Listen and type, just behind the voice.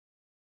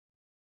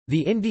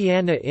The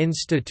Indiana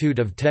Institute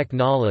of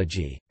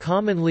Technology,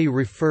 commonly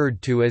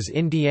referred to as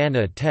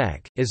Indiana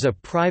Tech, is a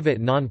private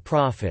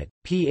nonprofit,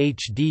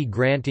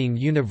 PhD-granting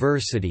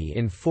university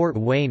in Fort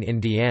Wayne,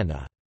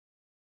 Indiana.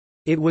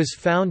 It was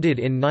founded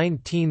in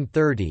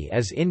 1930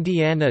 as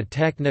Indiana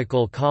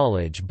Technical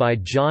College by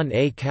John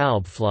A.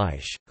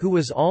 Kalbfleisch, who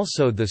was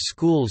also the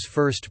school's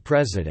first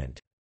president.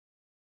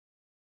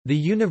 The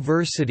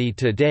university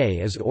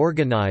today is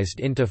organized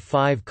into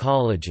 5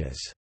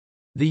 colleges.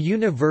 The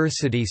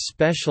university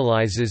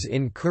specializes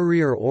in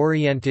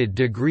career-oriented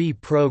degree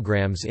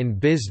programs in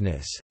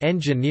business,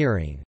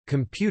 engineering,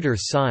 computer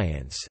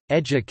science,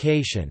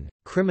 education,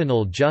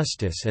 criminal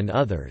justice and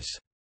others.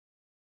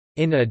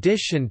 In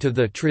addition to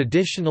the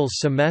traditional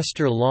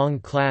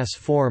semester-long class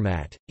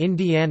format,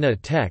 Indiana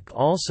Tech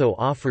also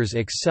offers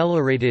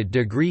accelerated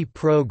degree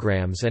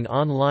programs and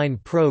online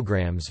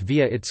programs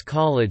via its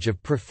College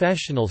of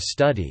Professional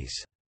Studies.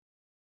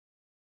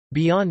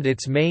 Beyond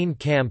its main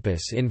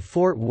campus in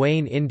Fort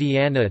Wayne,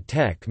 Indiana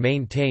Tech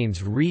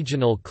maintains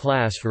regional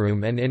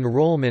classroom and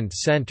enrollment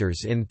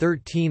centers in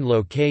 13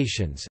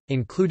 locations,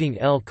 including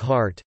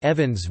Elkhart,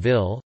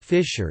 Evansville,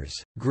 Fishers,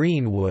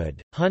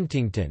 Greenwood,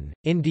 Huntington,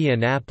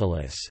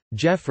 Indianapolis,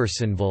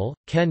 Jeffersonville,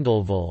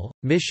 Kendallville,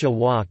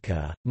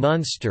 Mishawaka,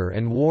 Munster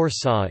and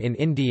Warsaw in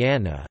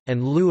Indiana,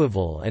 and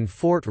Louisville and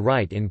Fort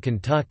Wright in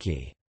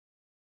Kentucky.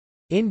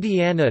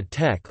 Indiana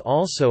Tech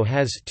also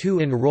has 2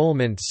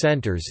 enrollment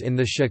centers in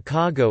the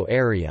Chicago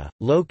area,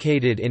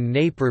 located in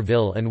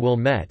Naperville and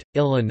Wilmette,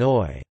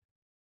 Illinois.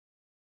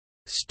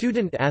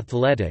 Student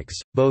athletics,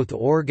 both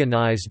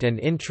organized and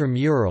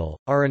intramural,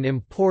 are an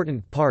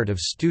important part of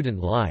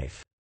student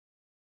life.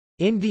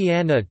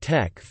 Indiana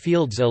Tech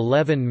fields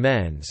 11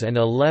 men's and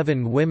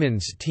 11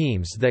 women's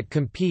teams that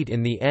compete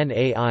in the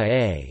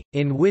NAIA,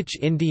 in which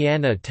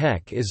Indiana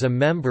Tech is a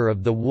member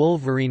of the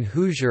Wolverine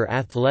Hoosier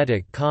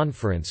Athletic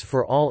Conference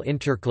for all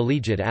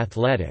intercollegiate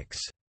athletics.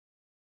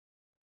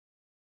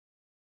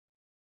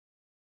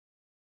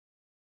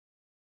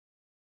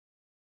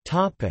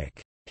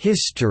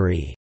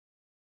 History.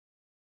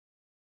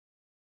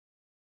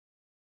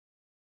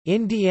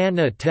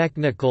 Indiana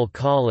Technical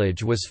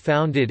College was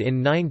founded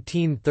in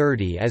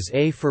 1930 as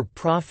a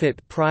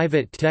for-profit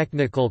private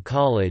technical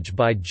college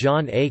by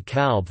John A.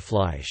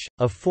 Kalbfleisch,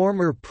 a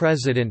former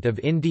president of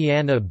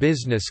Indiana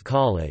Business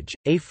College,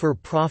 a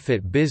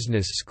for-profit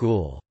business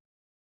school.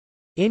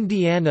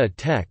 Indiana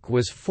Tech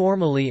was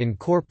formally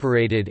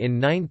incorporated in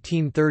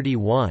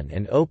 1931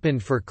 and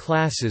opened for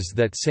classes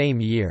that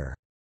same year.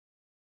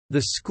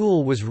 The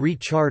school was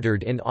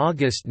rechartered in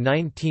August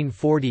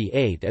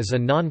 1948 as a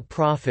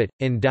non-profit,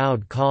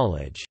 endowed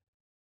college.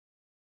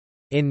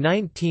 In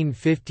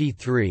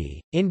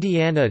 1953,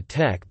 Indiana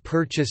Tech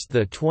purchased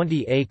the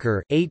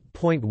 20-acre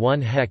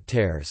 (8.1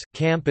 hectares)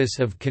 campus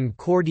of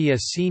Concordia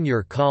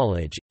Senior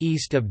College,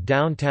 east of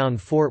downtown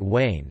Fort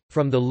Wayne,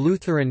 from the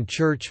Lutheran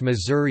Church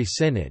Missouri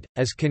Synod,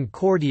 as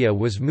Concordia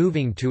was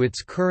moving to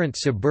its current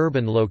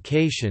suburban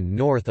location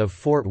north of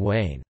Fort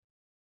Wayne.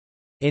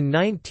 In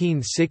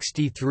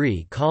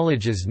 1963,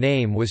 college's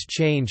name was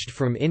changed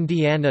from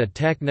Indiana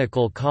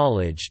Technical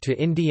College to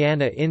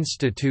Indiana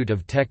Institute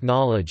of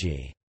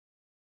Technology.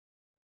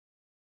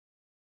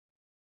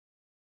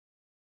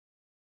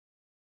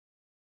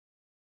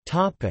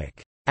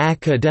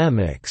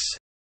 Academics.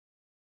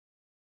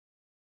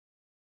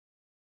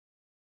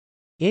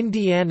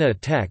 Indiana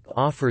Tech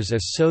offers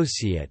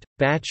associate,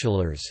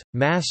 bachelor's,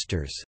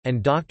 master's,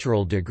 and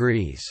doctoral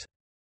degrees.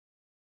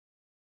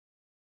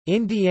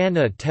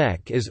 Indiana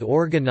Tech is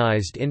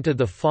organized into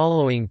the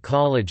following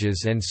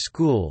colleges and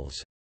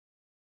schools: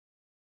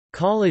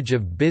 College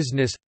of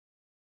Business,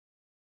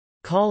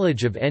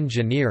 College of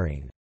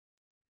Engineering,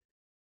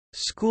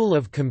 School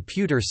of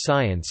Computer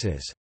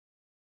Sciences,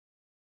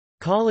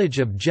 College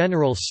of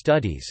General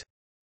Studies,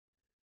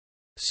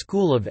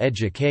 School of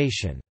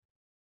Education.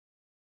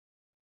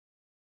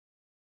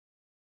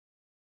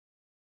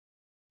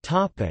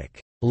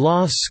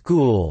 Law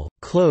School,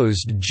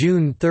 closed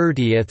June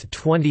 30,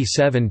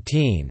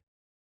 2017.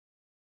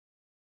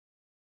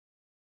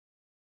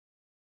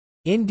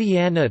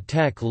 Indiana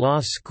Tech Law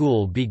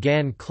School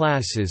began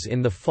classes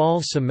in the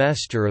fall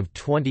semester of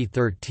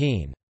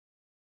 2013.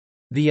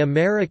 The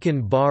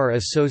American Bar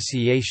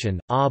Association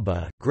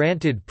 (ABA)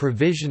 granted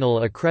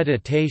provisional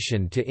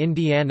accreditation to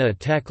Indiana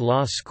Tech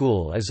Law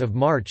School as of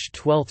March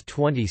 12,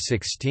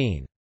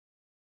 2016.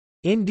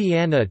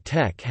 Indiana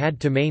Tech had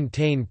to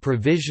maintain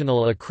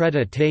provisional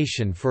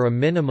accreditation for a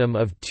minimum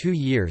of 2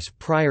 years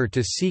prior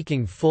to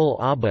seeking full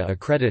ABA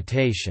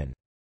accreditation.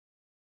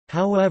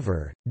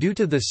 However, due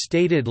to the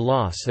stated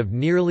loss of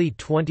nearly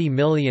 $20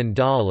 million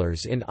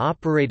in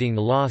operating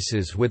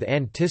losses with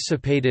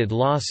anticipated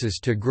losses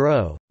to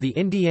grow, the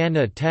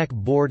Indiana Tech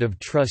Board of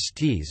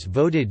Trustees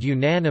voted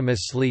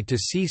unanimously to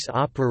cease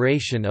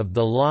operation of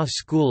the law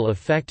school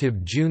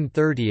effective June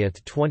 30,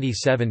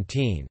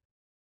 2017.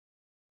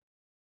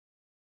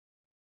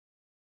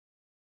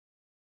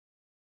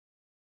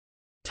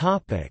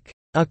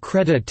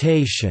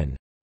 Accreditation.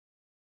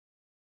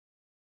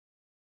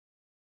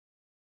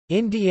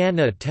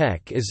 Indiana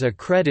Tech is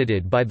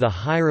accredited by the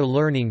Higher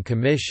Learning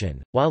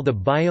Commission, while the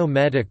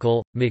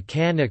biomedical,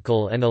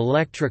 mechanical and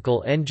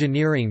electrical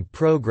engineering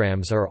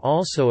programs are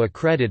also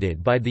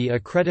accredited by the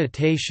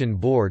Accreditation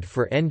Board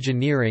for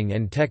Engineering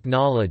and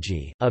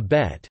Technology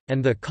 (ABET),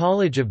 and the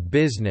College of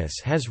Business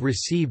has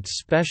received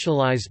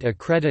specialized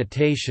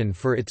accreditation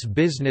for its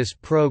business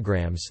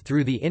programs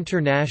through the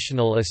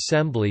International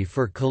Assembly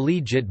for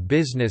Collegiate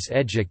Business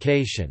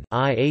Education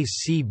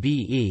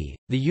 (IACBE).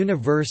 The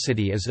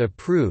university is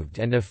approved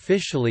and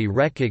officially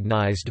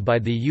recognized by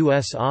the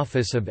U.S.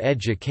 Office of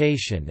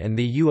Education and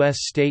the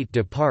U.S. State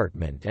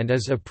Department and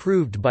is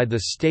approved by the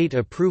State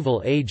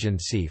Approval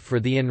Agency for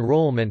the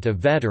enrollment of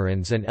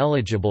veterans and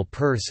eligible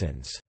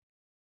persons.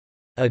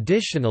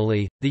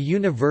 Additionally, the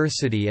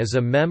university is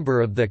a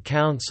member of the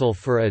Council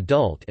for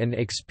Adult and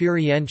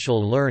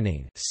Experiential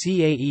Learning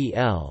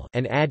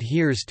and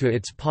adheres to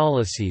its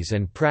policies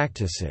and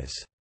practices.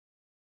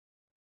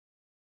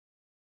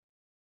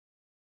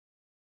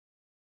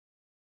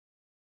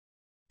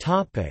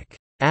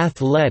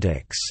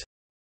 Athletics.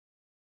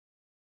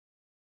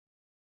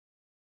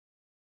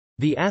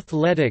 The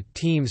athletic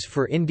teams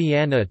for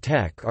Indiana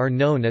Tech are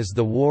known as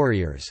the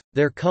Warriors.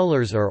 Their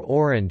colors are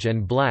orange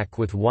and black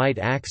with white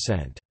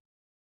accent.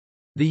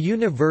 The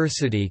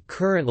university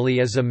currently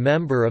is a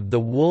member of the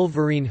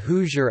Wolverine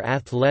Hoosier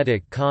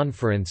Athletic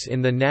Conference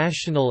in the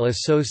National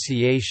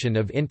Association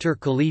of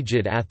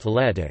Intercollegiate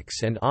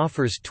Athletics and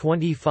offers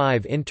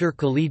 25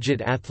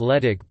 intercollegiate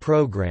athletic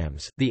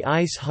programs. The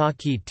ice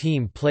hockey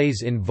team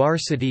plays in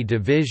Varsity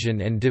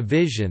Division and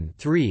Division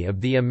III of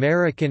the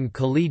American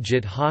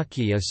Collegiate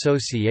Hockey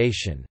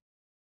Association.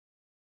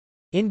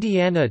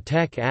 Indiana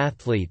Tech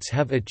athletes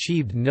have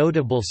achieved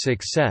notable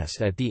success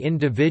at the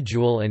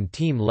individual and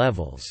team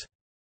levels.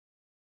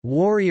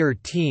 Warrior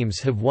teams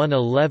have won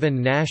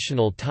 11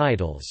 national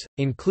titles,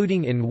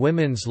 including in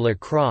women's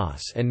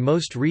lacrosse and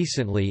most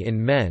recently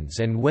in men's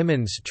and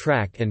women's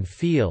track and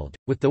field,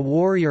 with the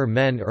Warrior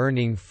men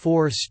earning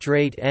 4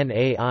 straight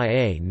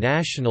NAIA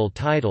national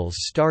titles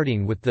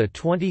starting with the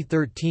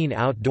 2013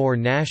 Outdoor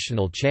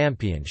National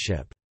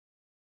Championship.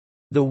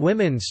 The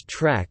women's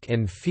track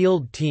and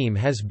field team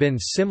has been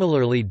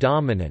similarly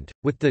dominant,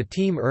 with the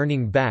team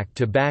earning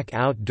back-to-back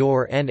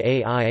outdoor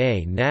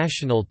NAIA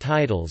national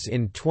titles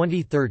in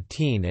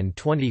 2013 and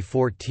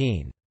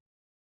 2014.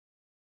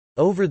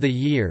 Over the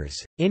years,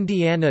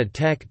 Indiana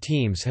Tech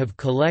teams have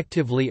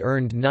collectively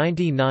earned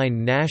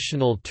 99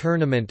 national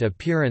tournament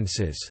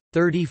appearances,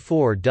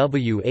 34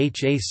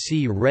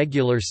 WHAC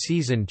regular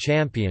season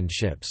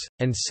championships,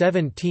 and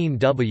 17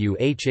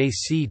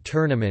 WHAC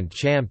tournament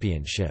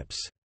championships.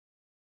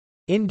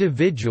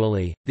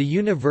 Individually, the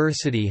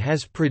university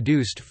has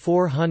produced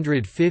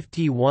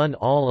 451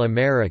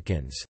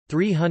 All-Americans,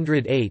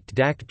 308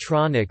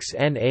 Daktronics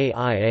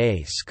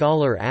NAIA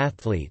Scholar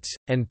Athletes,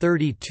 and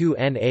 32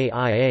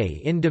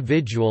 NAIA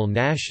Individual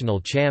National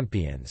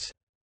Champions.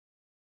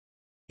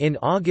 In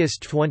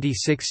August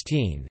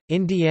 2016,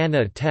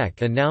 Indiana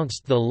Tech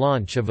announced the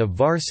launch of a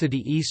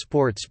varsity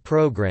esports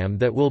program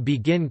that will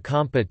begin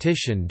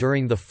competition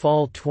during the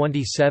fall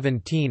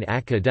 2017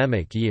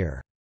 academic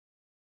year.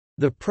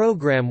 The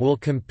program will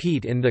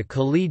compete in the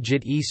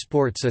Collegiate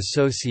Esports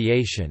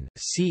Association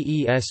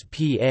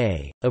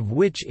 (CESPA), of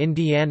which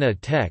Indiana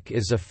Tech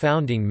is a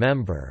founding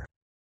member.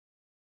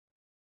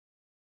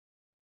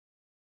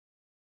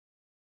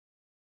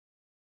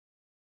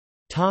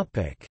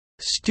 Topic: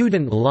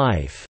 Student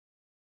life.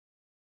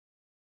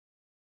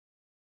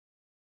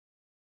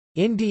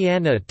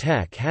 Indiana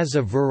Tech has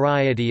a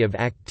variety of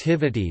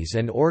activities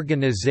and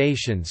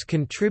organizations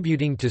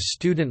contributing to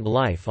student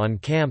life on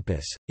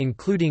campus,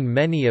 including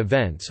many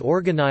events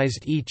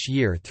organized each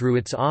year through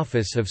its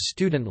Office of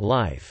Student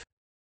Life.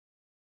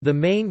 The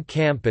main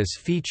campus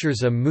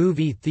features a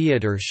movie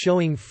theater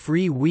showing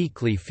free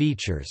weekly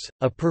features,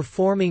 a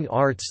performing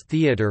arts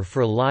theater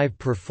for live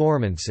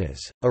performances,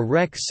 a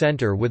rec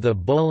center with a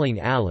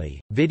bowling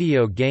alley,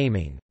 video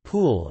gaming,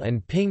 pool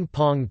and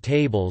ping-pong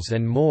tables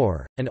and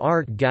more, an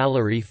art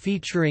gallery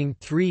featuring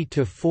 3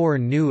 to 4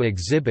 new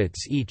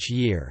exhibits each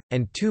year,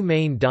 and 2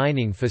 main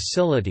dining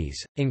facilities,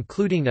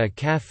 including a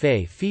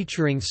café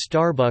featuring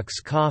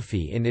Starbucks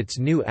coffee in its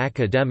new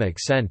academic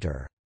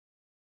center.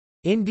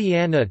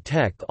 Indiana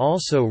Tech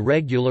also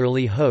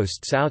regularly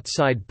hosts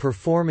outside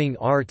performing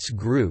arts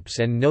groups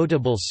and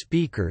notable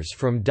speakers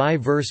from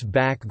diverse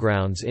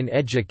backgrounds in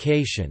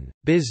education,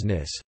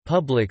 business,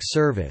 public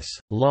service,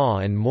 law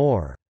and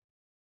more.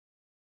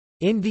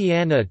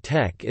 Indiana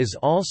Tech is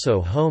also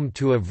home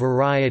to a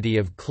variety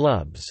of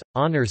clubs,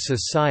 honor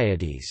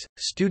societies,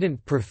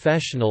 student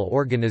professional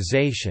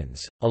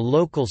organizations, a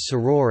local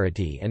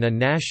sorority and a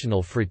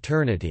national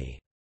fraternity.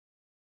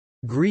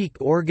 Greek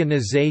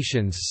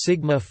organizations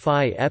Sigma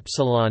Phi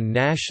Epsilon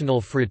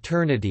National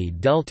Fraternity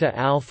Delta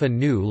Alpha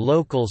Nu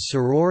Local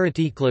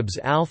Sorority Clubs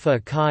Alpha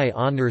Chi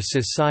Honor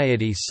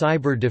Society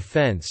Cyber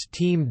Defense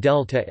Team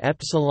Delta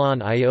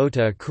Epsilon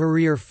Iota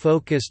Career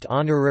Focused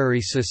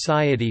Honorary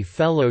Society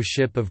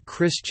Fellowship of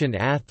Christian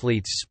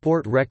Athletes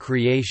Sport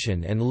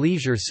Recreation and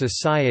Leisure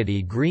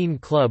Society Green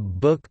Club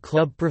Book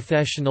Club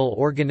Professional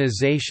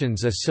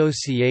Organizations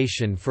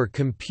Association for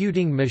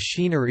Computing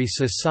Machinery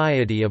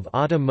Society of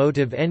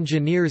Automotive Engineers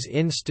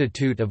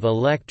Institute of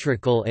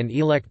Electrical and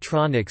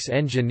Electronics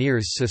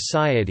Engineers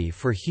Society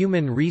for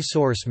Human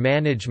Resource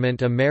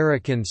Management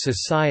American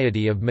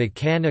Society of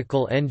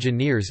Mechanical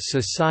Engineers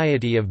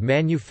Society of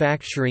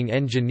Manufacturing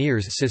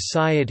Engineers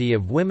Society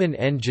of Women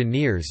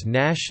Engineers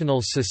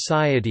National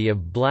Society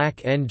of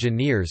Black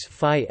Engineers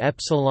Phi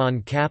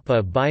Epsilon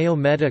Kappa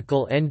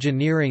Biomedical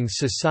Engineering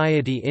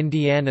Society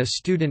Indiana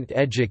Student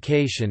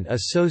Education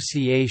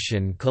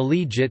Association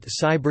Collegiate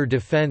Cyber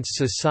Defense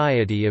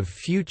Society of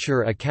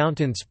Future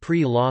Accountants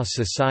Pre-Law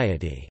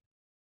Society.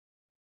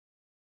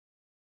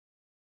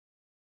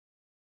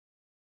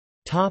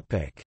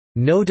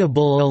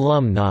 Notable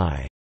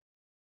alumni.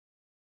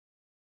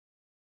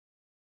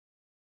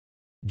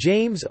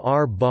 James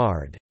R.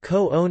 Bard,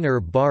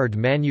 co-owner Bard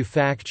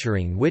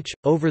Manufacturing which,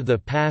 over the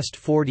past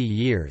 40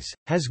 years,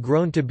 has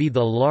grown to be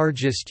the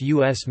largest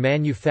U.S.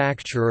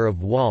 manufacturer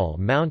of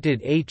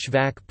wall-mounted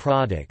HVAC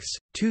products,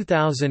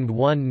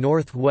 2001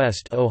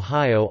 Northwest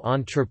Ohio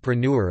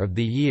Entrepreneur of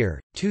the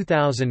Year,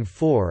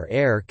 2004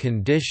 Air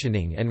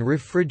Conditioning and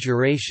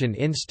Refrigeration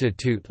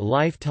Institute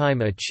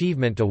Lifetime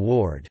Achievement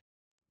Award.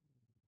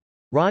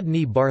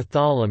 Rodney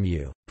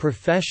Bartholomew,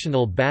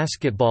 professional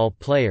basketball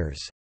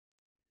players.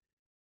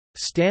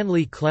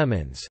 Stanley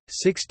Clemens,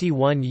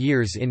 61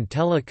 years in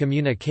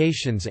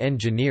telecommunications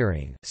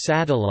engineering,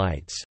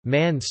 satellites,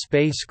 manned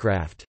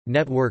spacecraft,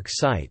 network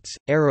sites,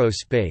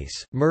 aerospace,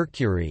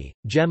 Mercury,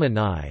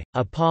 Gemini,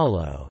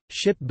 Apollo,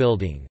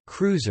 shipbuilding,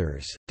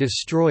 cruisers,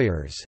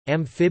 destroyers,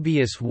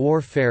 amphibious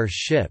warfare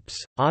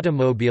ships,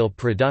 automobile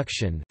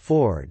production,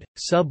 Ford,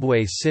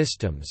 subway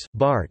systems,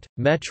 BART,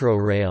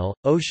 Metrorail,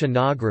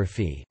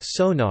 oceanography,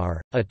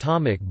 sonar,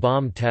 atomic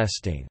bomb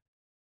testing.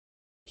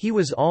 He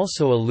was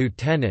also a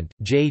lieutenant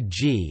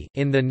 (JG)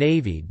 in the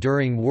Navy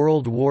during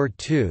World War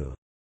II.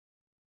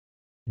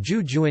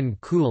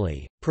 Jujuan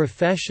Cooley,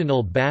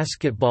 professional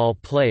basketball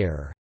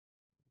player.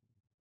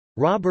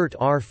 Robert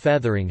R.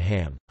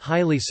 Featheringham,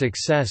 highly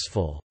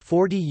successful,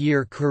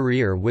 40-year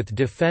career with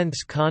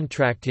defense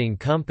contracting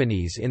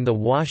companies in the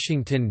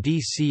Washington,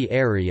 D.C.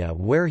 area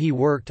where he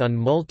worked on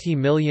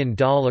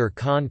multi-million-dollar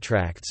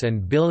contracts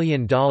and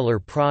billion-dollar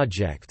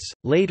projects,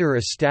 later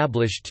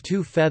established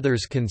Two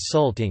Feathers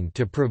Consulting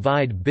to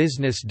provide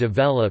business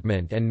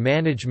development and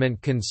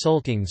management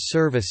consulting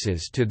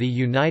services to the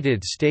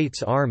United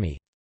States Army.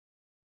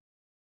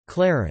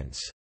 Clarence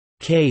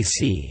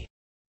Casey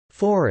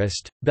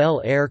Forrest, Bell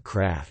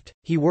Aircraft.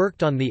 He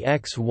worked on the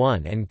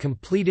X-1 and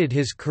completed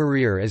his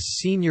career as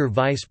Senior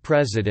Vice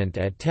President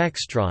at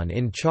Textron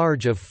in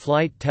charge of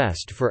flight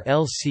test for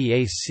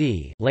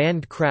LCAC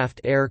Land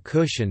Craft Air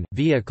Cushion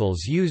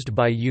vehicles used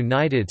by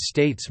United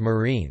States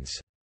Marines.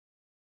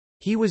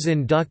 He was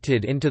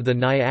inducted into the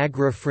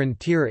Niagara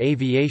Frontier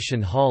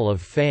Aviation Hall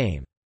of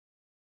Fame.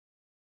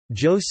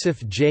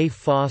 Joseph J.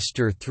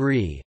 Foster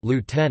III,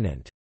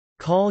 Lieutenant.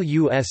 Call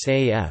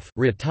USAF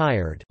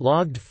retired,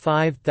 logged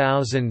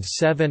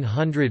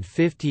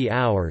 5,750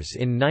 hours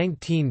in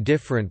 19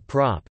 different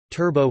prop,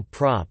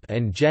 turboprop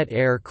and jet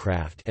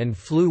aircraft and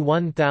flew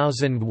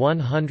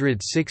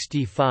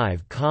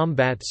 1,165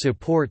 combat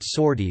support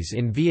sorties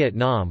in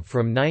Vietnam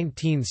from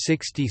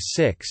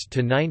 1966 to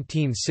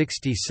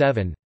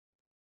 1967.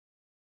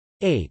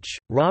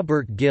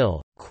 Robert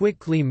Gill,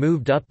 quickly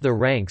moved up the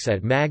ranks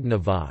at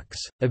Magnavox,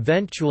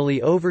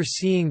 eventually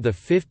overseeing the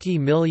 $50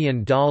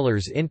 million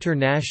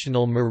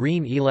International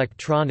Marine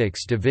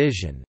Electronics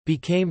Division,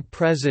 became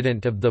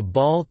president of the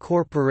Ball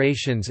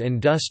Corporation's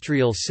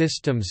Industrial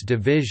Systems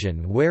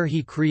Division where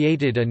he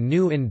created a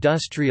new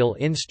industrial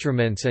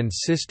instruments and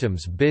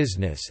systems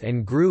business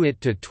and grew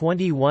it to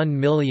 $21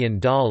 million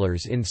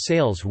in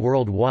sales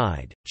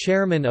worldwide,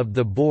 chairman of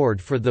the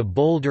board for the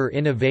Boulder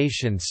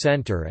Innovation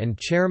Center and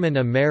chairman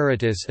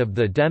emeritus of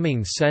the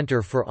Deming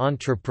Center for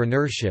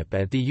Entrepreneurship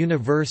at the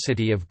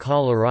University of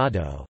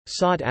Colorado,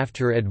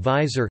 sought-after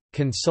advisor,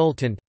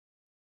 consultant.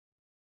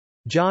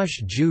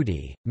 Josh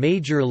Judy,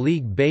 Major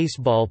League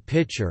Baseball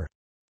pitcher.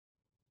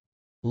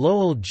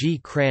 Lowell G.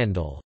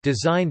 Crandall,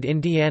 designed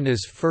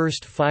Indiana's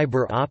first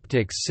fiber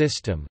optics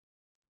system.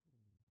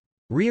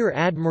 Rear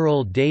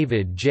Admiral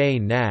David J.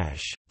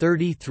 Nash,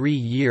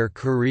 33-year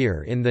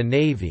career in the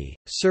Navy,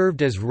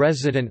 served as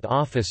resident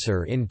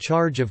officer in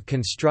charge of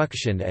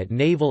construction at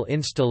naval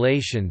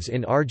installations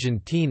in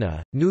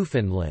Argentina,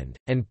 Newfoundland,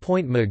 and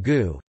Point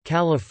Mugu,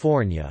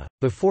 California,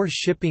 before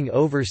shipping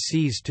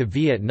overseas to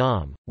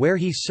Vietnam, where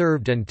he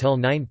served until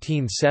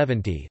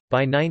 1970.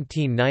 By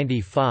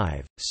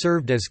 1995,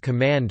 served as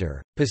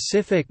commander,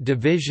 Pacific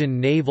Division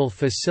Naval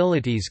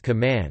Facilities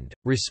Command,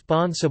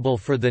 responsible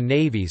for the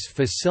Navy's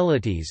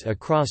facilities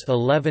across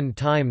 11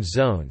 time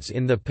zones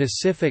in the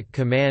Pacific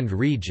Command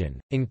region,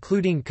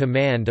 including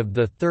command of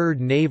the 3rd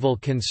Naval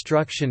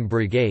Construction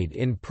Brigade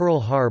in Pearl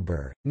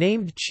Harbor.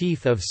 Named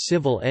Chief of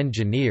Civil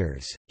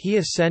Engineers, he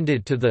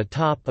ascended to the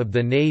top of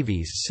the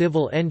Navy's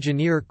Civil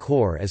Engineer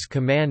Corps as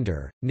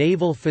Commander,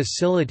 Naval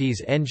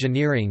Facilities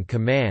Engineering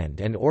Command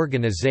and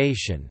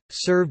Organization,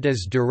 served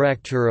as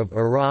Director of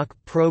Iraq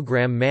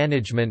Program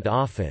Management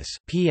Office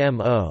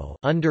 (PMO)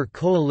 under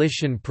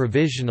Coalition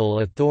Provisional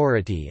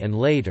Authority and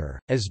later,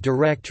 as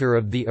Director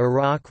of the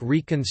Iraq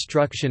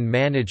Reconstruction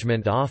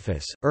Management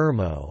Office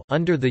 (IRMO)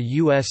 under the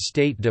U.S.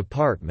 State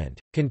Department,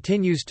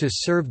 continues to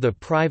serve the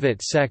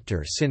private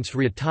sector since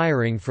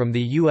retiring from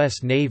the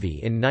U.S.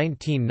 Navy in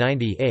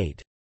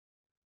 1998.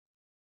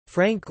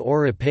 Frank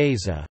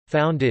Oropeza,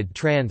 founded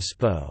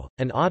Transpo,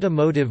 an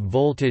automotive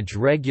voltage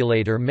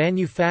regulator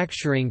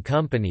manufacturing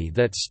company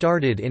that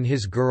started in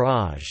his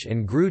garage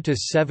and grew to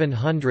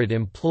 700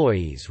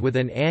 employees with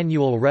an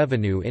annual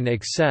revenue in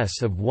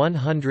excess of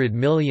 $100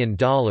 million.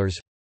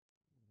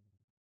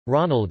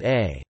 Ronald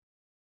A.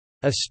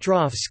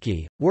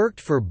 Ostrovsky,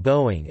 worked for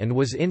Boeing and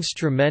was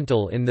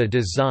instrumental in the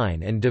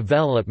design and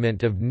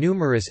development of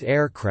numerous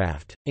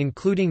aircraft,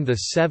 including the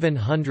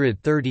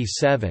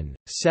 737,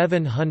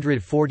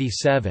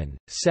 747,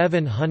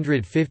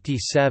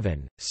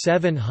 757,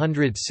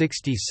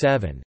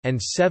 767,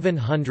 and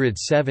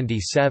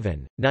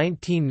 777.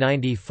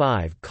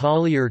 1995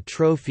 Collier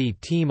Trophy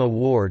Team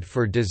Award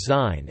for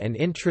Design and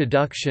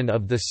Introduction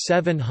of the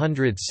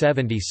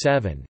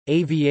 777,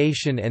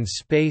 Aviation and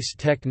Space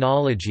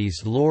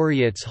Technologies Laureates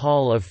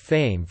Hall of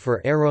Fame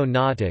for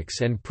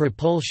Aeronautics and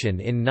Propulsion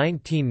in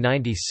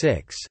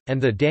 1996,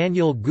 and the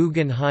Daniel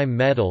Guggenheim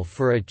Medal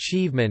for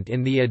Achievement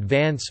in the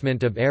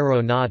Advancement of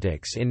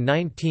Aeronautics in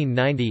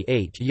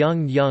 1998.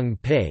 Young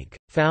Paik,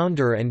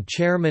 founder and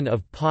chairman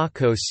of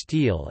Paco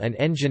Steel and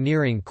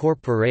Engineering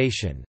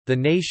Corporation, the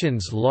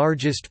nation's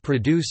largest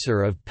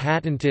producer of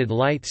patented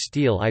light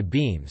steel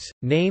I-beams,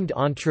 named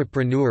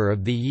Entrepreneur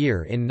of the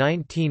Year in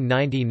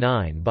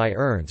 1999 by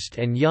Ernst &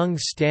 Young.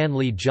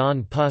 Stanley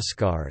John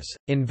Puskars,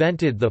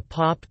 invented the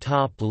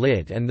pop-top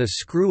lid and the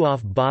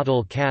screw-off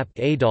bottle cap.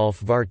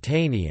 Adolf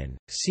Vartanian,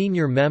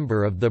 senior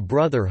member of the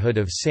Brotherhood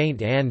of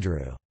St.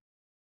 Andrew.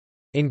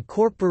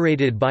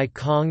 Incorporated by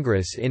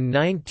Congress in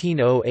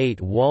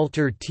 1908.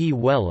 Walter T.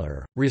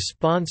 Weller,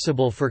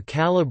 responsible for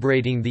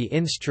calibrating the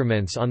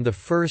instruments on the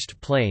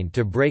first plane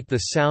to break the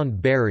sound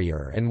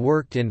barrier and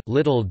worked in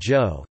Little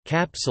Joe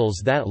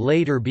capsules that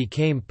later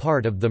became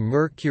part of the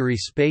Mercury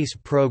space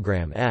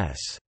program.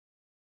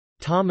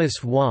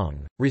 Thomas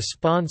Wong,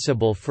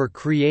 responsible for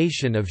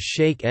creation of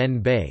Shake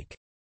and Bake